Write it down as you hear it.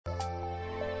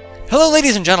Hello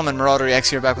ladies and gentlemen, MarauderEX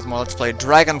here, back with more Let's Play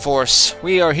Dragon Force.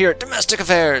 We are here at Domestic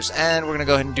Affairs, and we're going to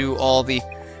go ahead and do all the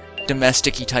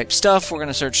domestic-y type stuff. We're going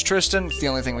to search Tristan. It's the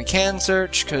only thing we can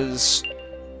search, because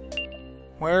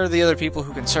where are the other people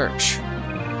who can search?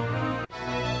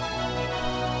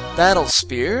 Battle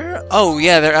Spear. Oh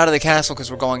yeah, they're out of the castle because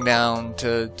we're going down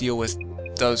to deal with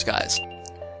those guys.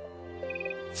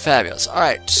 Fabulous.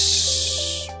 Alright.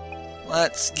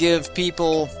 Let's give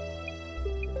people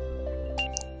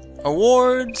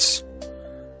awards.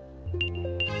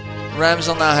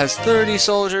 Ramsel now has 30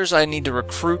 soldiers. I need to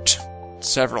recruit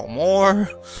several more.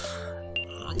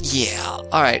 Yeah.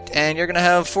 Alright, and you're gonna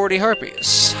have 40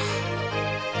 harpies.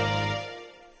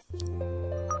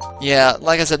 Yeah,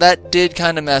 like I said, that did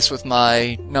kind of mess with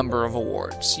my number of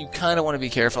awards. You kind of want to be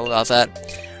careful about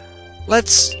that.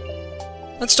 Let's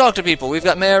talk to people. We've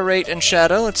got Maya, Rate, and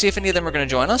Shadow. Let's see if any of them are going to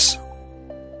join us.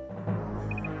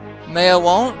 Maya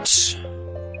won't.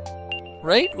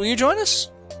 Rate, will you join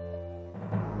us?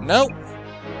 Nope.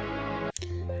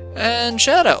 And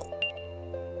Shadow.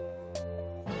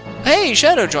 Hey,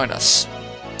 Shadow joined us.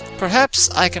 Perhaps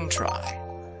I can try.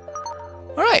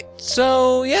 Alright,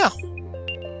 so yeah.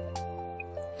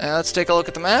 Let's take a look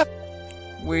at the map.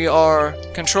 We are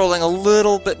controlling a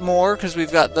little bit more because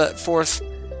we've got that fourth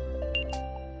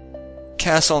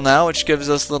castle now, which gives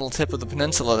us a little tip of the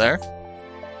peninsula there.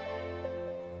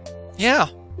 Yeah.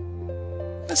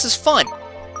 This is fun.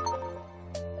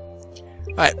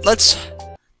 Alright, let's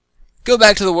go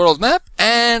back to the world map,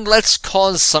 and let's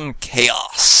cause some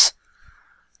chaos.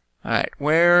 Alright,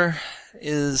 where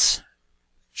is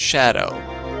Shadow?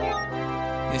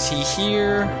 Is he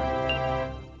here?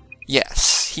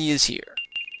 Yes, he is here.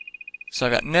 So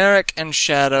I've got Narek and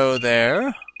Shadow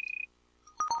there.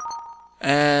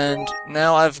 And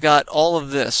now I've got all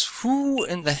of this. Who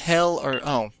in the hell are...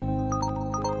 Oh.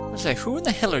 Let's say, who in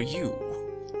the hell are you?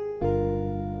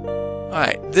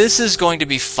 Alright, this is going to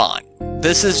be fun.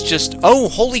 This is just... Oh,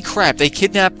 holy crap, they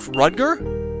kidnapped Rudger?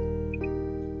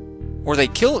 Or they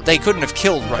killed... They couldn't have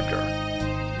killed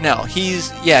Rudger. No,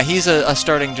 he's... Yeah, he's a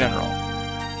starting general.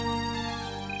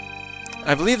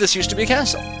 I believe this used to be a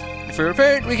castle. If we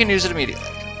repair it, we can use it immediately.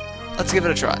 Let's give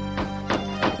it a try.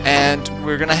 And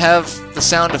we're going to have the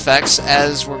sound effects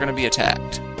as we're going to be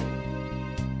attacked.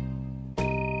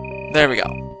 There we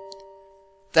go.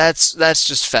 That's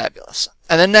just fabulous.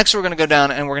 And then next we're going to go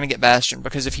down and we're going to get Bastion,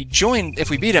 because if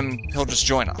we beat him, he'll just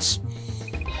join us.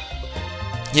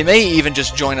 He may even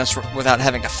just join us without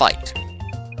having to fight.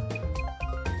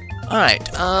 Alright,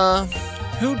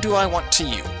 who do I want to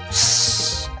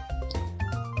use?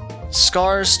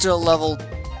 Scar's still leveled.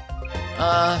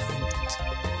 I'm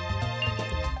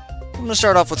gonna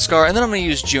start off with Scar, and then I'm gonna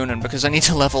use Junin because I need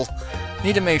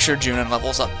to make sure Junin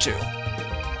levels up too.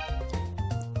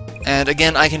 And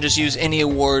again, I can just use any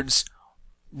awards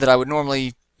that I would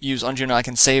normally use on Junin. I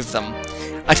can save them.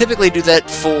 I typically do that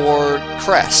for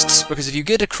crests, because if you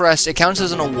get a crest, it counts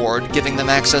as an award, giving them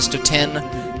access to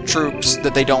 10 troops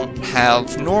that they don't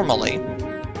have normally,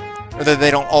 or that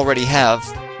they don't already have.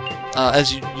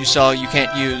 As you saw, you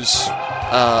can't use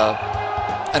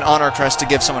an honor crest to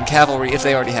give someone cavalry if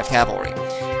they already have cavalry.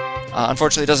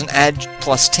 Unfortunately, it doesn't add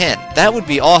plus 10. That would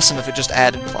be awesome if it just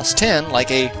added plus 10, like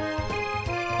a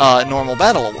normal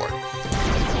battle award.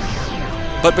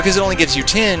 But because it only gives you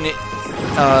 10,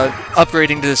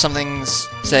 upgrading to something,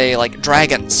 say, like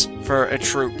dragons for a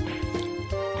troop,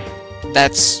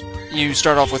 you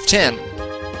start off with 10,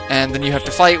 and then you have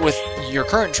to fight with your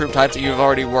current troop type that you've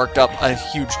already worked up a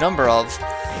huge number of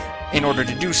in order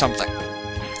to do something.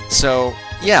 So,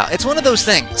 yeah, it's one of those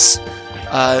things.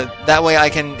 That way I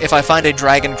can, if I find a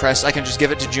dragon crest, I can just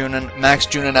give it to Junin, max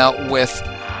Junin out with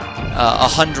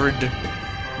 100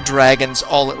 dragons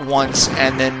all at once,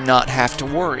 and then not have to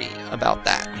worry about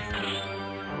that.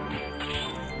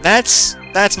 That's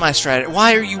my strategy.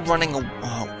 Why are you running away?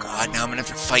 Oh god, now I'm gonna have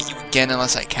to fight you again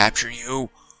unless I capture you.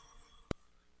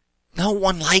 No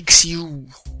one likes you.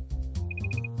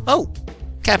 Oh,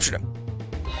 captured him.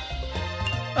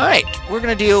 Alright, we're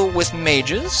gonna deal with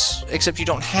mages, except you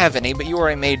don't have any, but you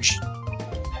are a mage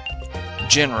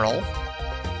general.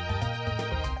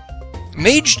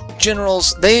 Mage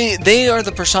generals, they are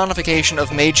the personification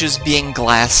of mages being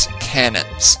glass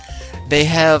cannons. They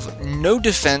have no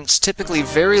defense, typically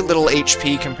very little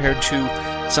HP compared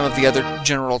to some of the other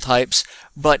general types,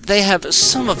 but they have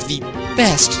some of the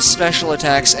best special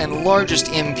attacks and largest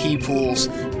MP pools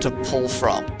to pull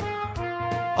from.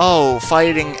 Oh,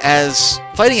 fighting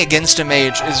against a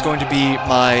mage is going to be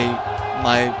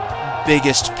my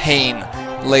biggest pain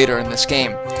later in this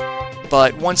game.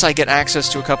 But once I get access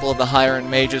to a couple of the higher-end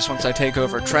mages, once I take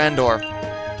over Trandor,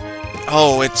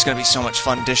 Oh, it's gonna be so much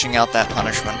fun dishing out that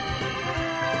punishment.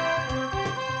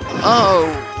 Oh,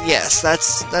 yes,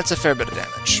 that's a fair bit of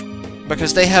damage.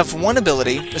 Because they have one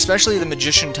ability, especially the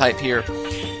Magician type here,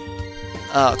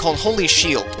 called Holy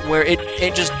Shield, where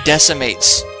it just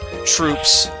decimates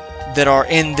troops that are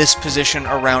in this position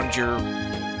around your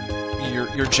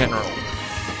general.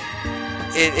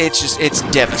 It's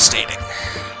devastating.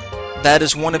 That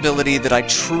is one ability that I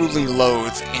truly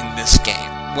loathe in this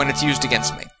game, when it's used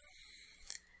against me.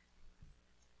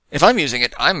 If I'm using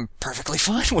it, I'm perfectly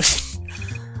fine with it.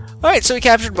 Alright, so we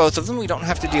captured both of them. We don't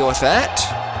have to deal with that.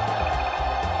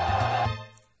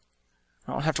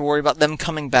 I don't have to worry about them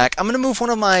coming back. I'm going to move one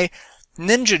of my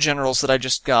ninja generals that I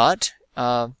just got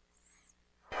in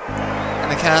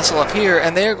the castle up here,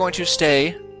 and they are going to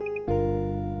stay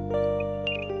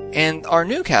in our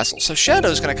new castle. So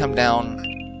Shadow's going to come down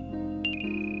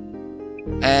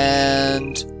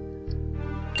and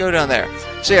go down there.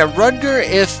 So yeah, Rudger,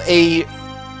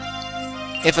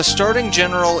 if a starting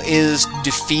general is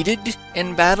defeated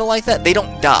in battle like that, they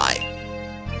don't die.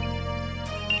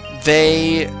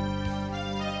 They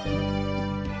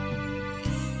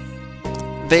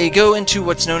go into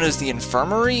what's known as the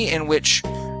infirmary, in which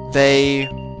they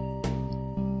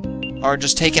are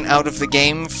just taken out of the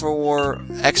game for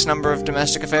X number of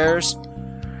domestic affairs.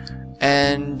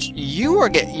 And you're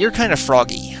kind of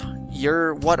froggy.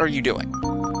 What are you doing?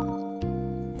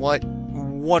 What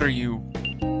are you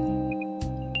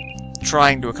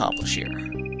trying to accomplish here?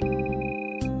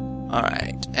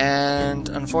 Alright, and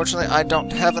unfortunately I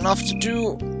don't have enough to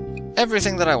do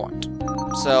everything that I want.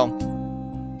 So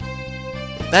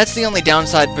that's the only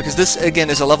downside, because this, again,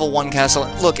 is a level 1 castle.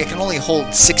 Look, it can only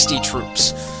hold 60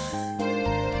 troops.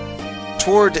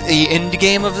 Toward the end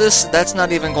game of this, that's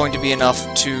not even going to be enough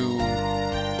to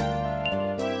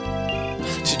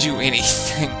do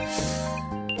anything.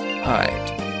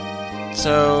 Alright.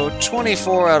 So,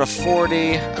 24 out of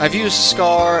 40. I've used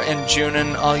Scar and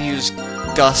Junin. I'll use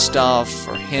Gustav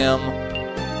for him.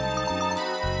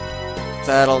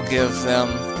 That'll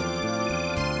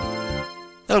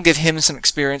give him some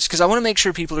experience, because I want to make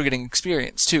sure people are getting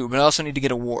experience too, but I also need to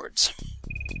get awards.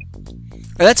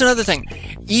 And that's another thing.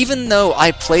 Even though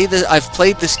I've played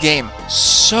this game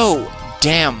so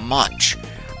damn much,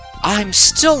 I'm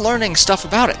still learning stuff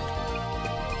about it.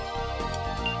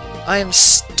 I am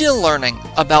still learning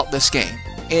about this game.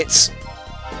 It's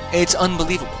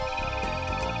unbelievable.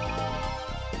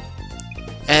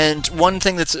 And one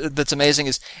thing that's amazing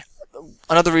is,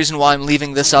 another reason why I'm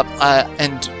leaving this up,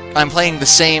 and I'm playing the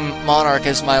same Monarch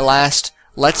as my last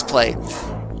Let's Play,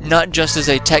 not just as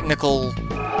a technical,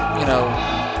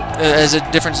 as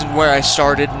a difference in where I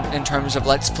started in terms of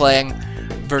Let's Playing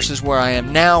versus where I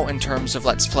am now in terms of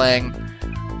Let's Playing,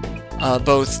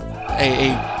 both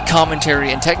a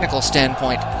commentary and technical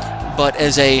standpoint, but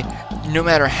as a, no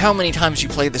matter how many times you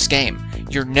play this game,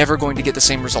 you're never going to get the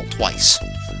same result twice,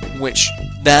 which,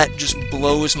 that just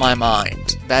blows my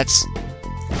mind.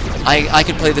 I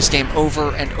could play this game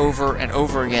over and over and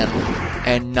over again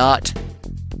and not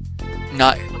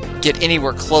get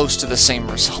anywhere close to the same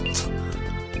result.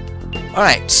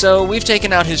 Alright, so we've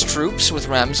taken out his troops with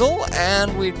Ramsel,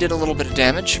 and we did a little bit of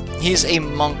damage. He's a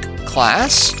monk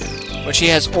class, which he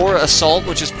has Aura Assault,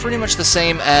 which is pretty much the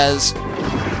same as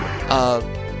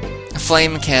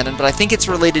Flame Cannon, but I think it's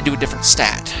related to a different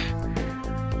stat.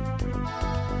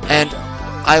 And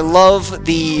I love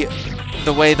the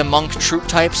way the monk troop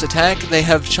types attack. They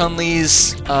have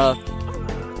Chun-Li's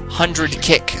 100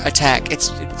 kick attack. It's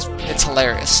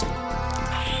hilarious.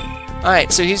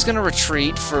 Alright, so he's gonna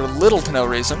retreat for little to no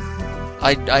reason.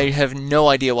 I have no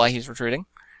idea why he's retreating.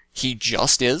 He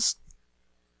just is.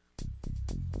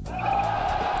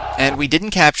 And we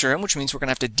didn't capture him, which means we're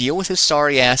gonna have to deal with his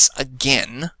sorry ass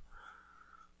again.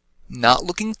 Not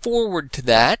looking forward to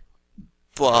that,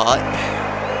 but...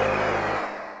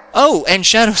 Oh, and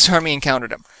Shadow's army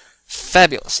encountered him.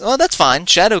 Fabulous. Oh, that's fine.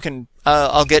 Shadow can...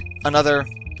 I'll get another...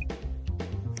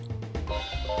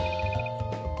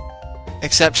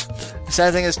 Except, the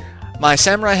sad thing is, my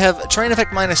samurai have terrain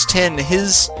effect -10,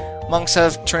 his monks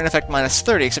have terrain effect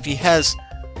 -30, except he has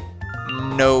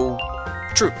no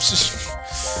troops.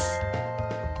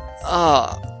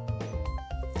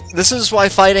 This is why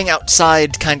fighting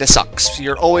outside kinda sucks.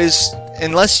 You're always...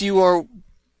 Unless you are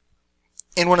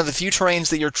in one of the few terrains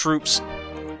that your troops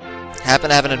happen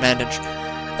to have an advantage.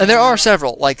 And there are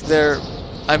several, like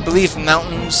I believe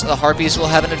mountains, the harpies will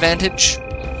have an advantage.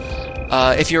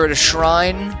 If you're at a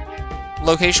shrine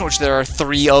location, which there are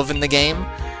 3 of in the game,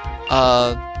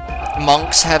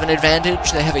 monks have an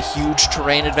advantage. They have a huge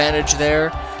terrain advantage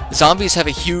there. Zombies have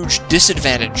a huge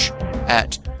disadvantage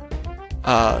at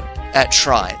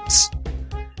shrines.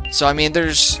 So I mean,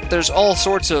 there's all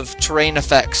sorts of terrain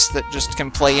effects that just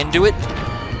can play into it,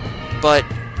 but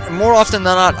more often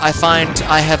than not, I find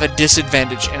I have a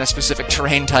disadvantage in a specific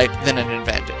terrain type than an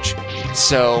advantage.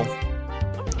 So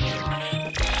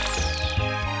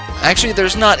actually,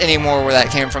 there's not any more where that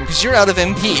came from, because you're out of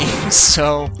MP,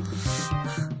 so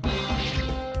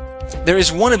there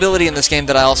is one ability in this game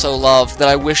that I also love that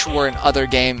I wish were in other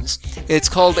games. It's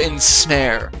called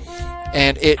Ensnare,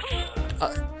 and it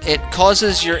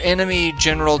causes your enemy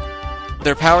general,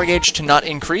 their power gauge to not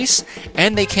increase,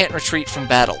 and they can't retreat from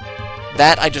battle.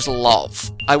 That I just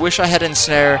love. I wish I had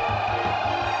Ensnare.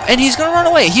 And he's gonna run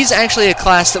away! He's actually a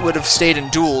class that would have stayed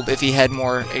and dueled if he had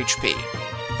more HP.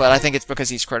 But I think it's because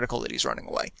he's critical that he's running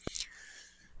away.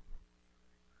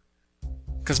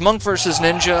 Because Monk versus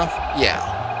Ninja,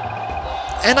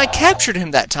 yeah. And I captured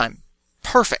him that time.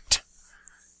 Perfect.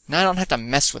 Now I don't have to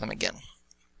mess with him again.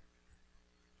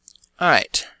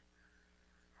 Alright.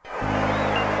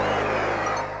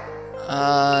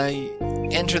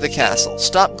 Enter the castle.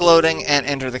 Stop gloating and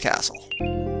enter the castle.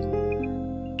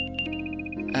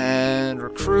 And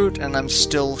recruit, and I'm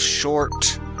still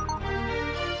short.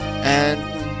 And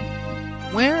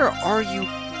where are you?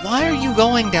 Why are you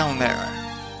going down there?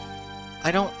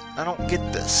 I don't get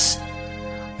this.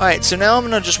 Alright, so now I'm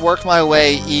gonna just work my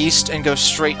way east and go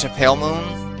straight to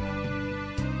Palemoon.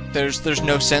 There's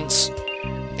no sense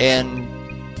in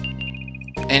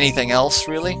anything else,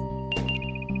 really.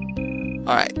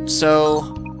 Alright,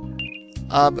 so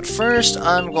but first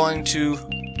I'm going to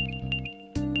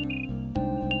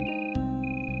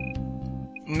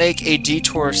make a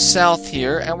detour south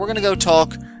here, and we're gonna go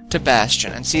talk to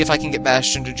Bastion and see if I can get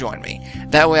Bastion to join me.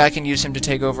 That way I can use him to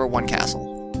take over one castle.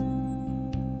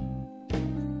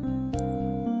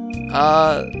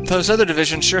 Those other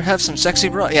divisions sure have some sexy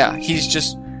yeah, he's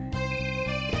just...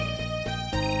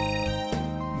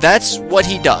 That's what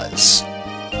he does.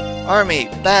 Army,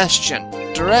 Bastion,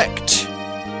 direct.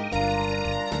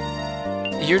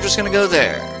 You're just gonna go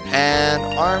there. And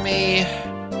Army,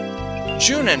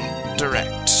 Junin,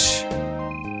 direct.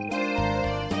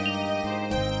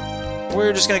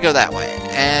 We're just gonna go that way.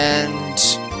 And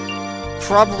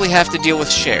probably have to deal with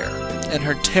Cher and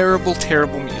her terrible,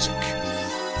 terrible music.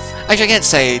 Actually, I can't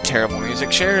say terrible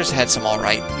music. Cher's had some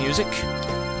alright music.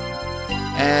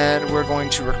 And we're going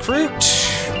to recruit.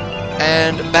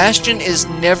 And Bastion is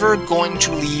never going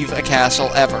to leave a castle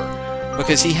ever,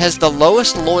 because he has the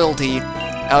lowest loyalty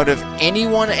out of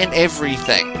anyone and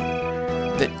everything.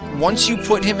 That once you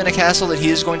put him in a castle that he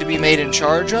is going to be made in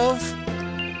charge of,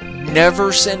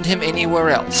 never send him anywhere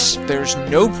else. There's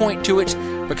no point to it,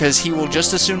 because he will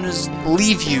just as soon as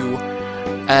leave you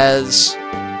as...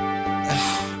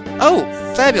 Oh,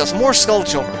 fabulous! More Skull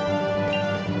Children.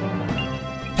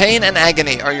 Pain and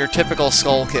Agony are your typical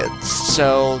Skull kids,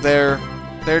 so they're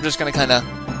just gonna kind of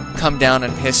come down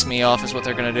and piss me off is what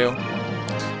they're gonna do.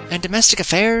 And Domestic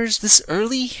Affairs this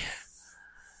early?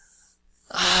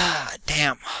 Ah,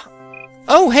 damn.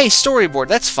 Oh, hey, storyboard,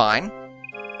 that's fine.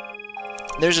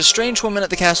 There's a strange woman at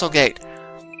the castle gate.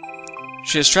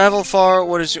 She has traveled far,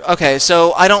 what is... Okay,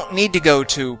 so I don't need to go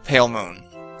to Palemoon.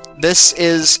 This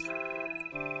is...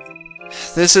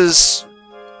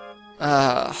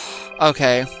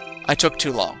 Okay, I took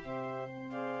too long.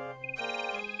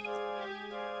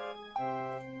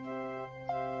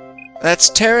 That's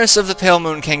Terrace of the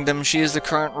Palemoon Kingdom. She is the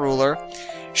current ruler.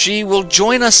 She will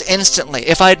join us instantly.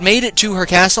 If I had made it to her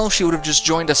castle, she would have just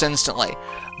joined us instantly.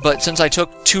 But since I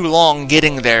took too long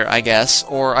getting there, I guess,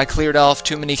 or I cleared off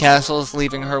too many castles,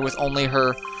 leaving her with only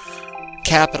her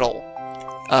capital,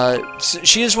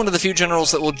 she is one of the few generals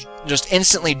that will just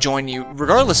instantly join you,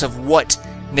 regardless of what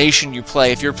nation you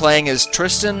play. If you're playing as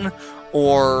Tristan,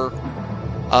 or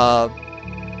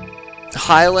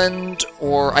Highland,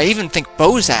 or I even think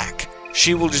Bozak,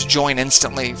 she will just join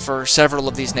instantly for several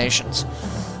of these nations.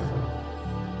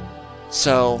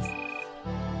 So,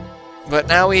 but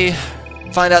now we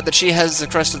find out that she has the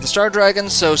crest of the Star Dragon,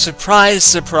 so surprise,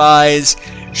 surprise,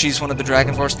 she's one of the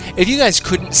Dragon Force. If you guys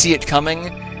couldn't see it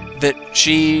coming, that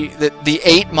the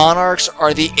 8 monarchs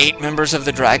are the 8 members of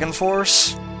the Dragon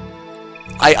Force,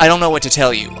 I don't know what to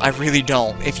tell you. I really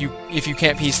don't. If you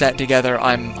can't piece that together,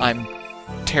 I'm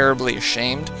terribly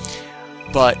ashamed.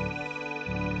 But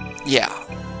yeah.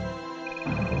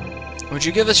 Would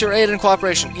you give us your aid and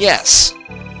cooperation? Yes.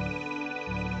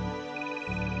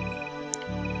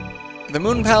 The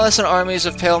Moon Palace and armies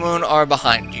of Palemoon are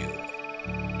behind you.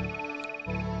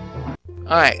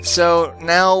 Alright, so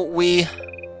now we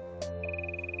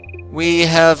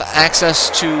have access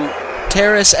to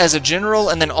Terrace as a general,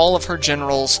 and then all of her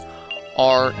generals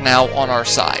are now on our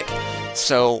side.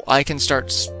 So I can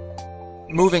start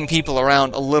moving people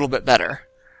around a little bit better.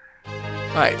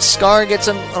 Alright, Scar gets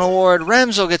an award,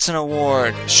 Ramsel gets an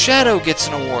award, Shadow gets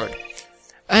an award,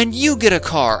 and you get a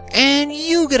car, and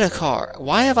you get a car.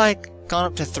 Why have I gone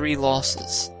up to 3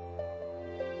 losses?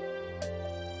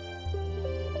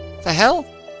 The hell?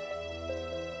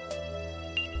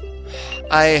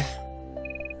 I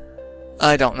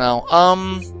don't know.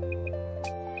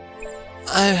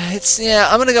 Yeah,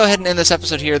 I'm gonna go ahead and end this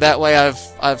episode here. That way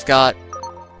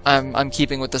I'm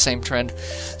keeping with the same trend.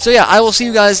 So yeah, I will see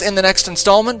you guys in the next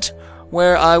installment,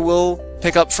 where I will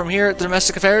pick up from here at the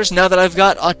Domestic Affairs, now that I've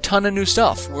got a ton of new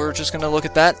stuff. We're just gonna look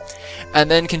at that,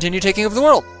 and then continue taking over the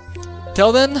world.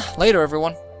 Till then, later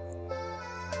everyone.